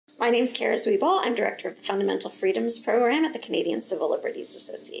My name is Cara Zwibel. I'm Director of the Fundamental Freedoms Program at the Canadian Civil Liberties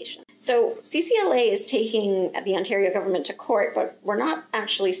Association. So CCLA is taking the Ontario government to court, but we're not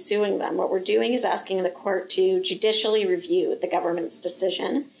actually suing them. What we're doing is asking the court to judicially review the government's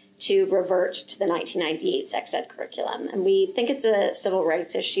decision to revert to the 1998 sex ed curriculum. And we think it's a civil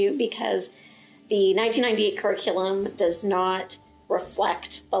rights issue because the 1998 curriculum does not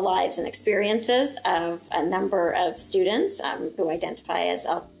reflect the lives and experiences of a number of students who identify as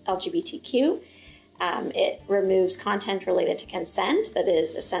LGBTQ. It removes content related to consent that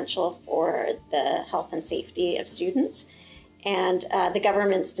is essential for the health and safety of students. And the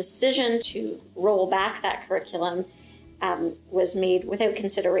government's decision to roll back that curriculum was made without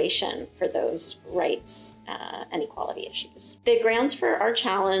consideration for those rights and equality issues. The grounds for our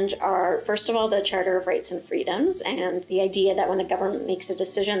challenge are, first of all, the Charter of Rights and Freedoms and the idea that when the government makes a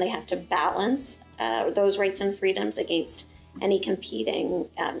decision, they have to balance those rights and freedoms against any competing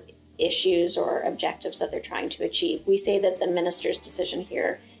issues or objectives that they're trying to achieve. We say that the minister's decision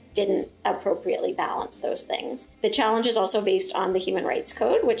here didn't appropriately balance those things. The challenge is also based on the Human Rights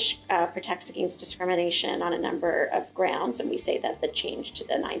Code, which protects against discrimination on a number of grounds, and we say that the change to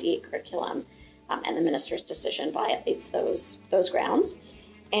the 98 curriculum and the minister's decision violates those grounds.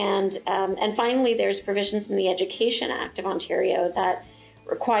 And finally, there's provisions in the Education Act of Ontario that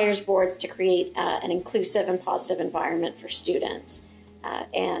requires boards to create an inclusive and positive environment for students.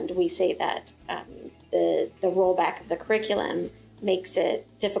 And we say that the rollback of the curriculum makes it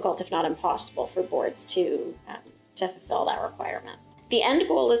difficult, if not impossible, for boards to fulfill that requirement. The end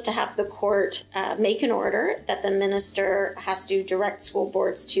goal is to have the court make an order that the minister has to direct school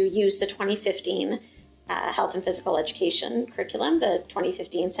boards to use the 2015 health and physical education curriculum, the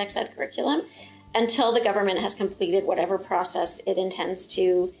 2015 sex ed curriculum, until the government has completed whatever process it intends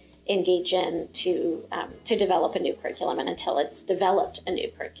to engage in to develop a new curriculum, and until it's developed a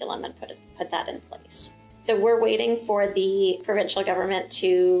new curriculum and put that in place. So we're waiting for the provincial government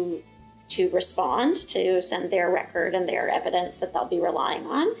to respond, to send their record and their evidence that they'll be relying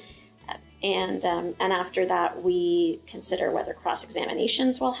on. And after that, we consider whether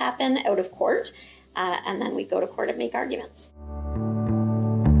cross-examinations will happen out of court, and then we go to court and make arguments.